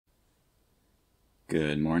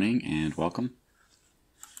Good morning and welcome.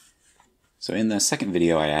 So in the second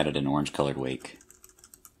video I added an orange colored wake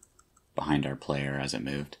behind our player as it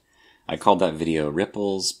moved. I called that video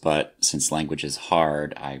ripples, but since language is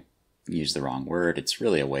hard I used the wrong word. It's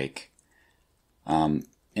really a wake.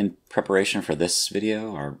 In preparation for this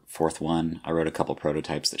video, our fourth one, I wrote a couple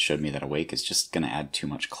prototypes that showed me that a wake is just going to add too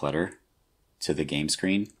much clutter to the game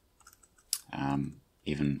screen.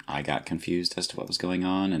 Even I got confused as to what was going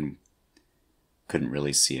on and couldn't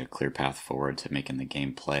really see a clear path forward to making the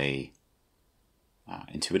gameplay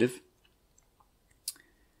intuitive.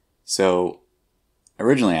 So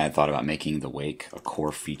originally I had thought about making the wake a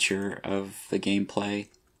core feature of the gameplay,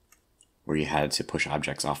 where you had to push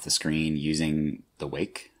objects off the screen using the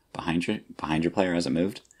wake behind your player as it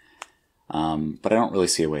moved. But I don't really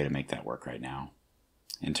see a way to make that work right now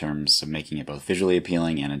in terms of making it both visually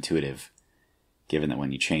appealing and intuitive, given that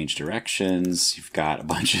when you change directions, you've got a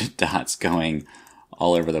bunch of dots going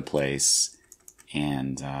all over the place,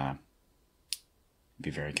 and it'd be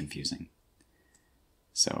very confusing.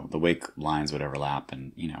 So the wake lines would overlap,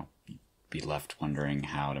 and you'd be left wondering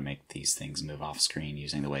how to make these things move off screen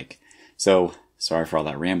using the wake. So sorry for all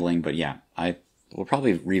that rambling, but yeah, I will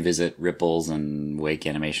probably revisit ripples and wake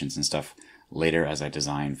animations and stuff later as I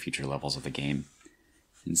design future levels of the game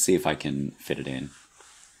and see if I can fit it in.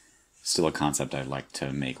 Still a concept I'd like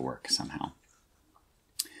to make work somehow.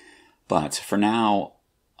 But for now,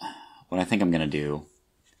 what I think I'm going to do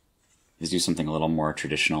is do something a little more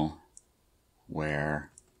traditional,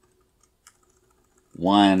 where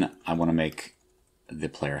one, I want to make the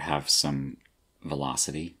player have some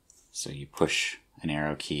velocity. So you push an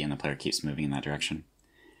arrow key and the player keeps moving in that direction.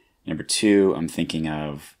 Number two, I'm thinking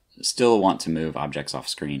of still want to move objects off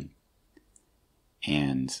screen,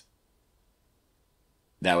 and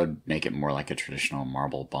that would make it more like a traditional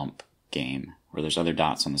marble bump game, where there's other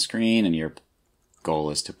dots on the screen and your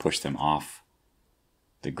goal is to push them off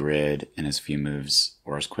the grid in as few moves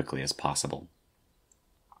or as quickly as possible.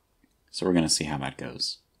 So we're going to see how that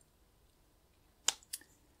goes.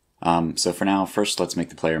 So for now, first let's make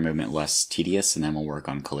the player movement less tedious, and then we'll work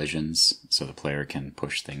on collisions so the player can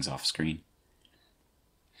push things off screen.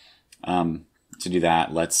 To do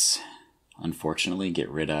that, let's unfortunately get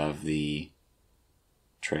rid of the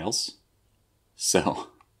trails. So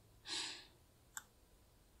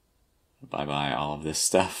bye-bye all of this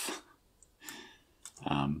stuff.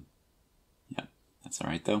 Yeah, that's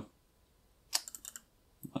alright though.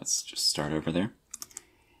 Let's just start over there.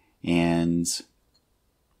 And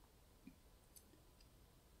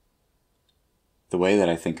the way that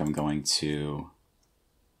I think I'm going to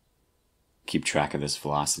keep track of this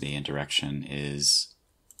velocity and direction is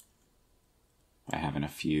by having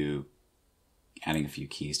adding a few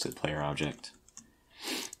keys to the player object,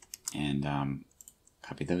 and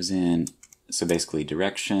copy those in. So basically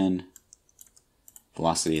direction,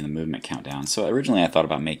 velocity, and the movement countdown. So originally I thought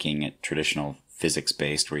about making it traditional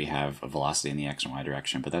physics-based, where you have a velocity in the x and y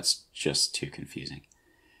direction, but that's just too confusing.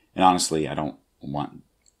 And honestly, I don't want,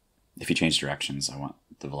 if you change directions, I want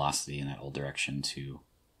the velocity in that old direction to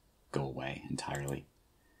go away entirely.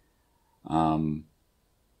 Got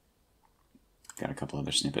a couple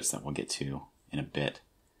other snippets that we'll get to in a bit.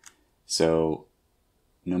 So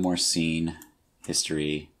no more scene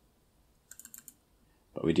history,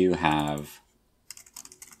 but we do have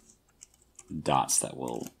dots that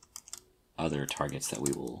will, other targets that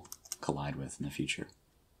we will collide with in the future.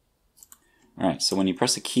 Alright, so when you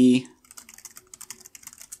press a key,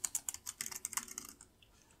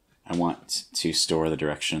 I want to store the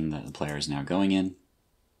direction that the player is now going in.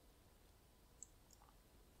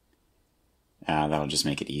 That'll just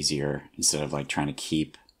make it easier, instead of like trying to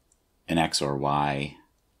keep an X or Y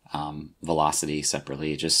velocity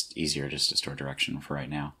separately. Just easier just to store direction for right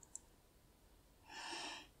now.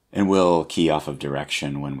 And we'll key off of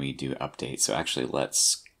direction when we do updates. So actually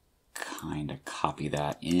let's kind of copy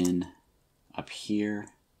that in up here.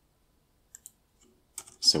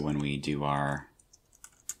 So when we do our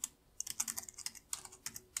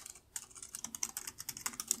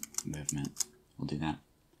movement, we'll do that.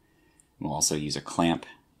 We'll also use a clamp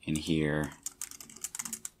in here.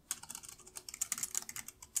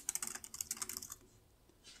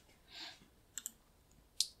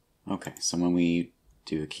 Okay, so when we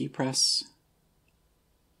do a key press,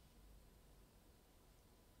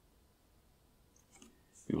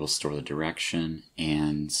 we will store the direction,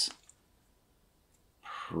 and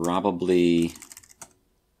probably,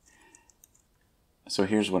 so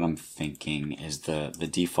here's what I'm thinking is the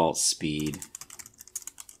default speed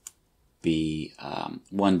be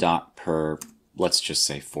 1 dot per, let's just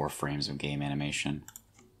say 4 frames of game animation.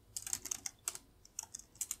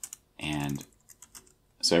 And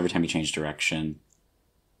So every time you change direction,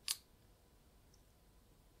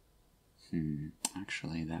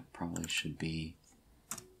 actually that probably should be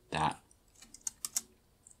that.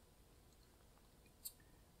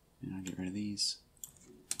 And I'll get rid of these.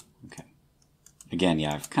 Okay. Again,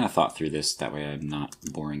 yeah, I've kind of thought through this, that way I'm not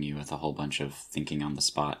boring you with a whole bunch of thinking on the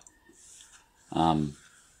spot. So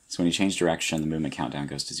when you change direction, the movement countdown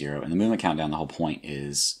goes to 0. And the movement countdown, the whole point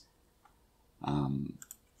is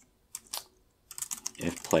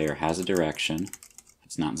if player has a direction,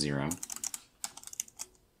 it's not 0,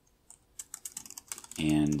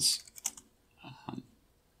 and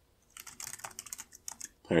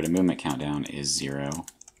player to movement countdown is 0,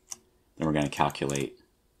 then we're going to calculate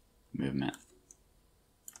movement.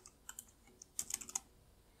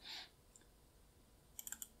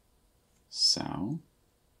 So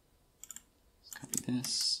let's copy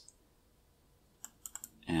this,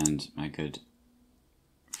 and my good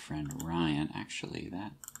friend Ryan, actually I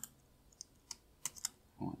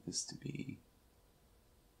want this to be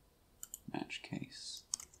match case.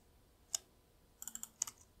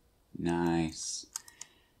 Nice.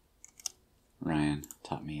 Ryan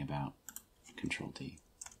taught me about Control D.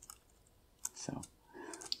 So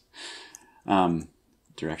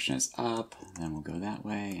direction is up, then we'll go that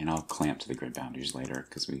way, and I'll clamp to the grid boundaries later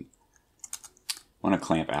because we want to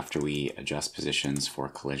clamp after we adjust positions for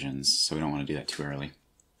collisions, so we don't want to do that too early.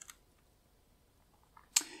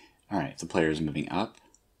 Alright, if the player is moving up,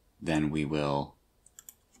 then we will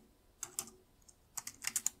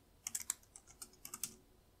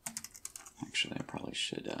actually I probably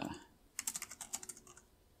should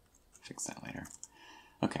fix that later.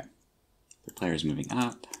 Okay, the player is moving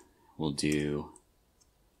up, we'll do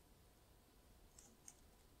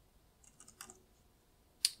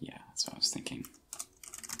that's what I was thinking.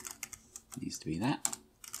 It needs to be that.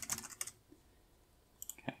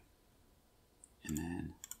 Okay. And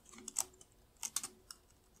then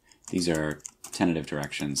these are tentative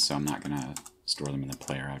directions, so I'm not going to store them in the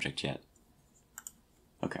player object yet.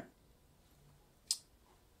 Okay.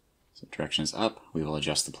 So direction is up. We will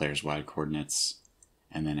adjust the player's y coordinates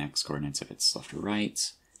and then x coordinates if it's left or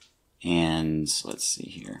right. And let's see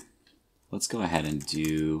here. Let's go ahead and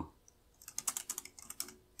do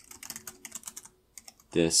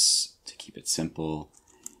this to keep it simple,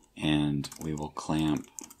 and we will clamp.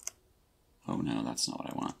 Oh no, that's not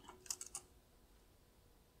what I want.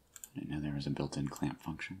 I didn't know there was a built-in clamp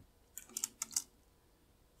function,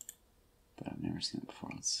 but I've never seen it before.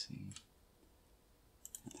 Let's see.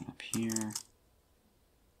 And then up here.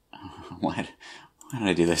 Oh, why did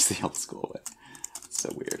I do this the old school way? It's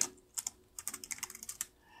so weird.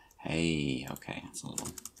 Hey, okay, it's a little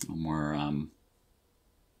more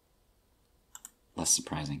less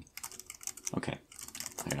surprising. Okay,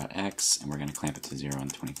 player.x, and we're going to clamp it to 0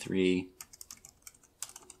 and 23.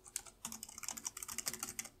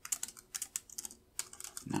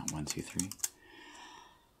 Not 1, 2, 3.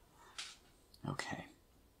 Okay.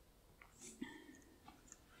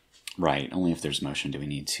 Right, only if there's motion do we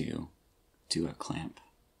need to do a clamp.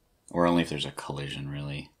 Or only if there's a collision,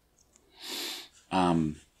 really.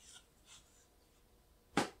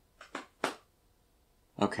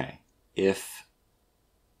 Okay, if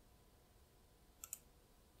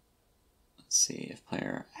let's see, if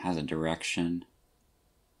player has a direction,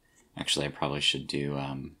 actually I probably should do what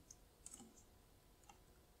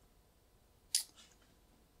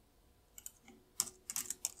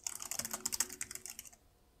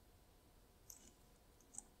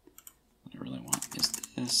I really want is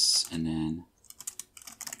this, and then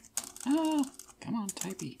come on,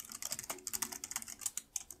 typey.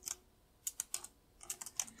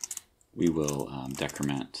 We will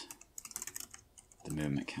decrement the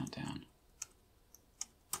movement countdown.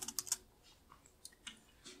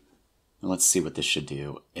 Now let's see what this should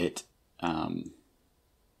do. It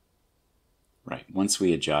right, once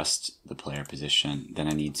we adjust the player position, then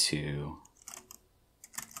I need to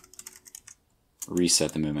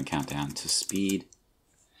reset the movement countdown to speed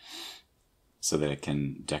so that it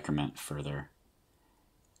can decrement further.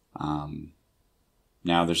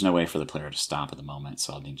 Now there's no way for the player to stop at the moment,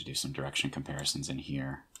 so I'll need to do some direction comparisons in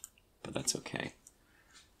here, but that's okay.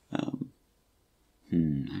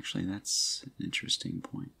 Actually that's an interesting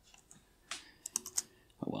point.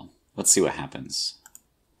 Oh well, let's see what happens.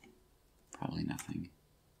 Probably nothing.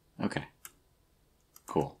 Okay,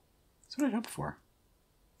 cool. That's what I'd hoped for.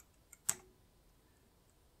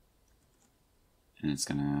 And it's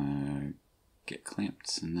gonna get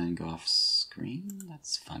clamped and then go off screen?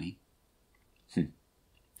 That's funny.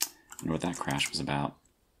 I wonder what that crash was about.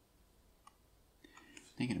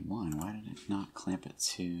 -1, why did it not clamp it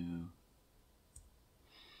to...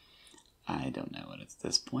 I don't know it at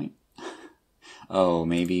this point. Oh,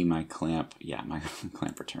 maybe my clamp. Yeah, my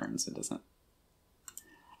clamp returns. It doesn't.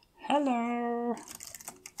 Hello.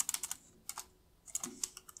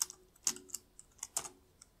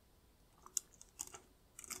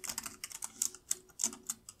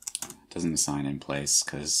 It doesn't assign in place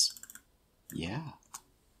because, yeah.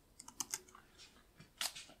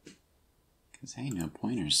 Because, hey, no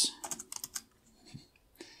pointers.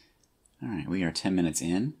 Alright, we are 10 minutes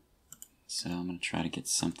in. So I'm going to try to get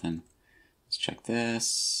something. Let's check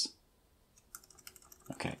this.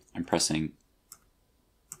 Okay, I'm pressing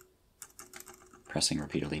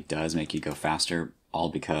repeatedly does make you go faster, all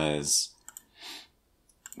because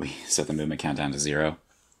we set the movement countdown to 0.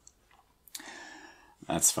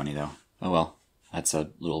 That's funny though. Oh well, that's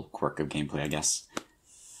a little quirk of gameplay, I guess.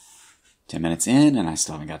 10 minutes in and I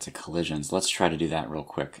still haven't got to collisions. Let's try to do that real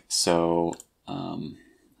quick. So, I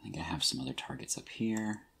think I have some other targets up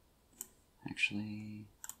here. Actually,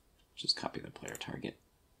 just copy the player target.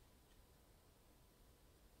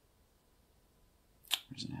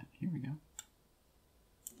 Where's it at? Here we go.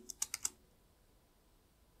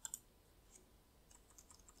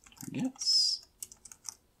 Targets.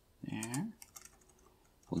 There.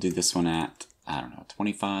 We'll do this one at, I don't know,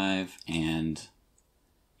 25, and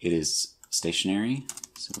it is stationary,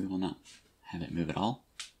 so we will not have it move at all.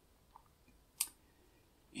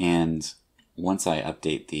 And once I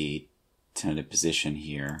update the tentative position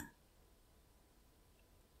here,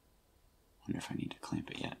 I wonder if I need to clamp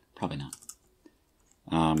it yet. Probably not.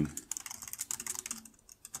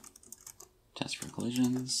 Test for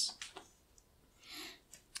collisions.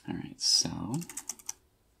 Alright, so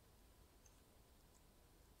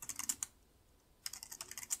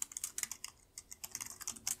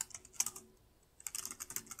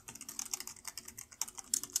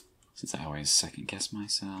since I always second guess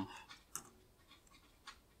myself.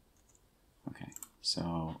 Okay,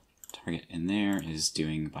 so target in there is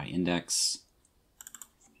doing by index.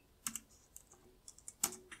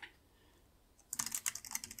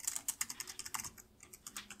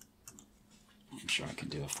 I'm sure I can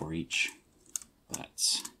do a for each,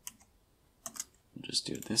 but we'll just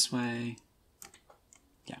do it this way.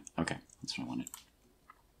 Yeah, okay, that's what I wanted.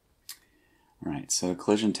 Alright, so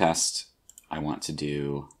collision test, I want to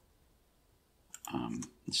do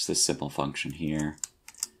just this simple function here,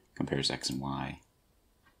 compares x and y.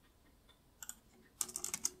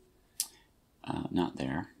 Not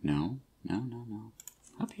there. No.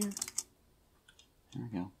 Up here. There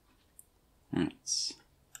we go. Alright,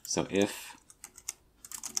 so if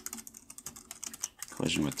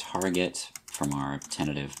collision with target from our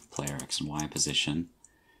tentative player x and y position,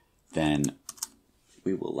 then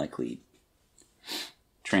we will likely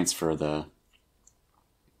transfer the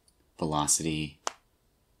velocity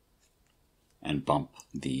and bump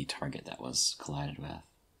the target that was collided with.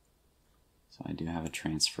 So I do have a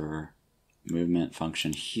transfer movement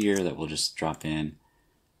function here that will just drop in.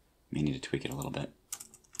 May need to tweak it a little bit,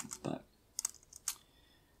 but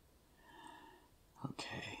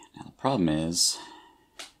okay. Now the problem is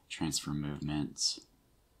transfer movements.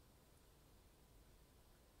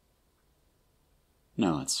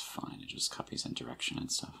 No, that's fine. It just copies in direction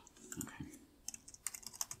and stuff. Okay.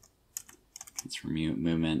 Transfer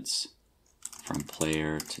movements from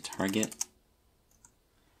player to target,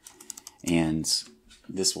 and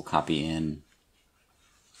this will copy in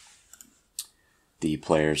the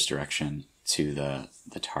player's direction to the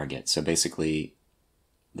target. So basically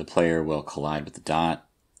the player will collide with the dot,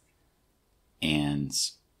 and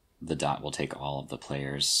the dot will take all of the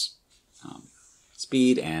player's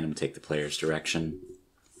speed and will take the player's direction,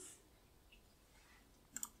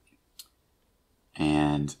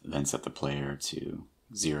 and then set the player to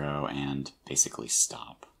 0 and basically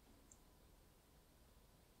stop.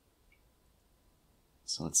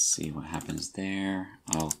 So let's see what happens there.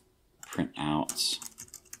 I'll print out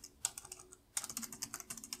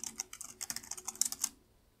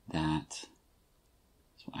that.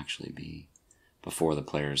 This will actually be before the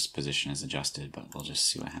player's position is adjusted, but we'll just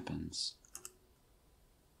see what happens.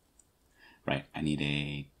 Right, I need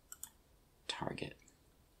a target.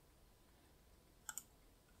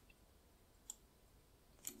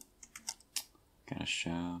 Gotta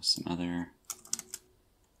show some other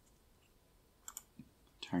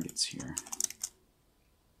targets here.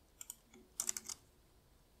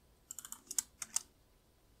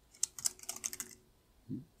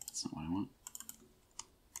 That's not what I want.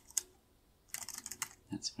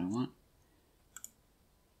 That's what I want.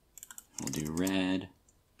 We'll do red.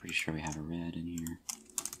 Pretty sure we have a red in here.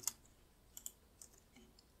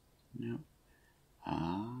 Nope.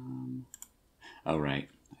 Oh, right.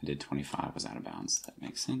 I did 25 was out of bounds. That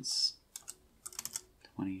makes sense.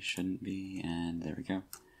 20 shouldn't be, and there we go.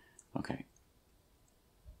 Okay.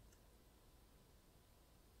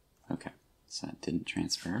 Okay, so that didn't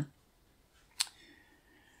transfer.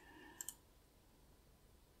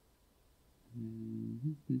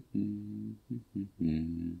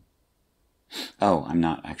 Oh, I'm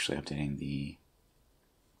not actually updating the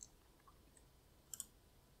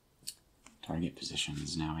target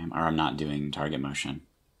positions now, or I'm not doing target motion,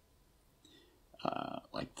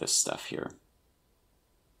 like this stuff here.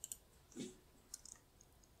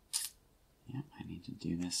 Yeah, I need to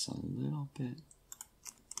do this a little bit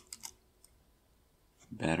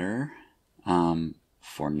better.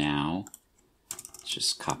 For now, let's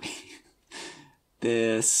just copy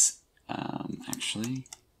this. Actually,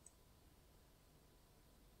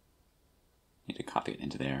 need to copy it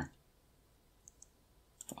into there.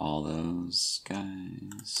 For all those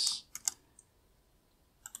guys.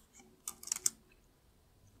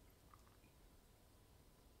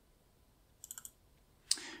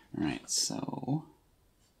 All right, so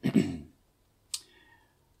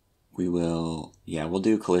we will, we'll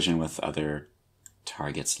do collision with other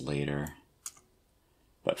targets later.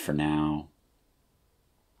 But for now,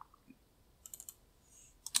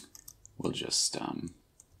 we'll just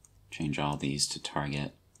change all these to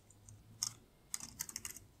target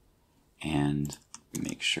and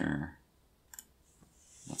make sure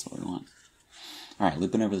that's what we want. All right,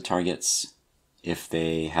 looping over the targets. If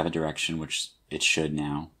they have a direction, which it should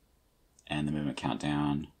now, and the movement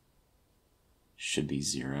countdown should be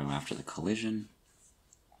 0 after the collision.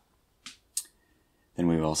 Then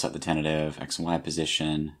we will set the tentative X and Y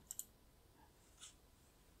position.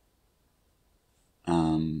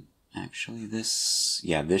 Actually, this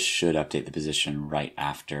should update the position right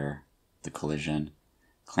after the collision.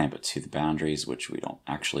 Clamp it to the boundaries, which we don't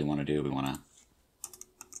actually want to do. We want to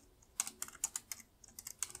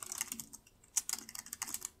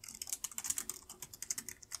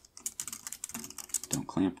don't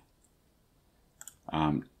clamp.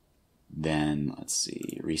 Then let's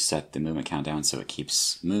see, reset the movement countdown so it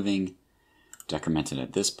keeps moving. Decrement it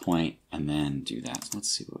at this point, and then do that. So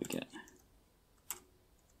let's see what we get.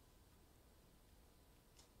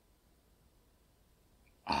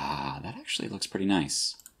 That actually looks pretty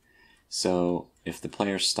nice. So if the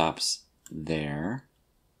player stops there,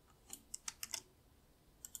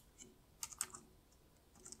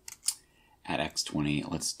 at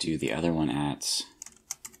X20, let's do the other one at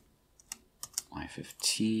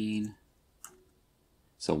Y15.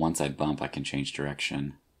 So once I bump, I can change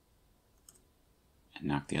direction and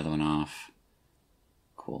knock the other one off.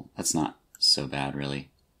 Cool. That's not so bad, really.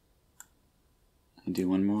 I'll do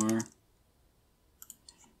one more.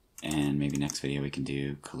 And maybe next video we can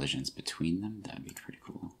do collisions between them. That'd be pretty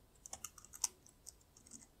cool.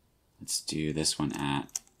 Let's do this one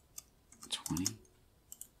at 20.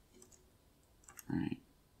 All right.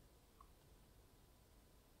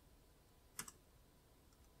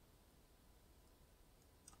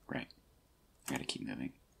 Right. I gotta keep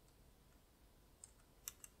moving.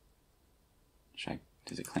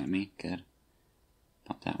 Does it clamp me? Good.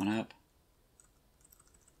 Bump that one up.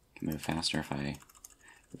 Can move faster if I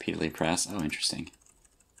repeatedly press. Oh, interesting.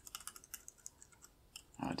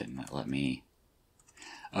 Oh, it didn't let me.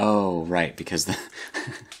 Oh, right, because the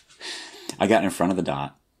I got in front of the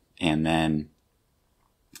dot, and then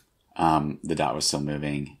the dot was still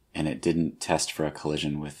moving, and it didn't test for a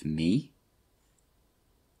collision with me.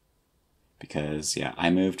 Because, yeah, I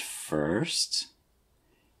moved first,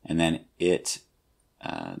 and then it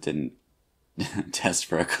didn't test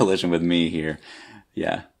for a collision with me here.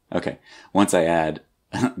 Yeah, okay. Once I add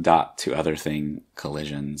dot to other thing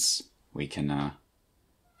collisions, we can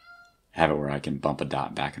have it where I can bump a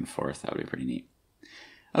dot back and forth. That would be pretty neat.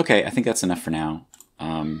 Okay, I think that's enough for now.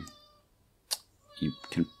 You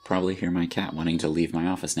can probably hear my cat wanting to leave my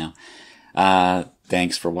office now.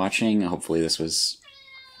 Thanks for watching. Hopefully this was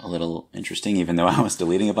a little interesting, even though I was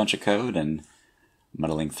deleting a bunch of code and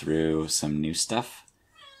muddling through some new stuff.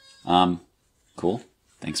 Cool.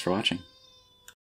 Thanks for watching.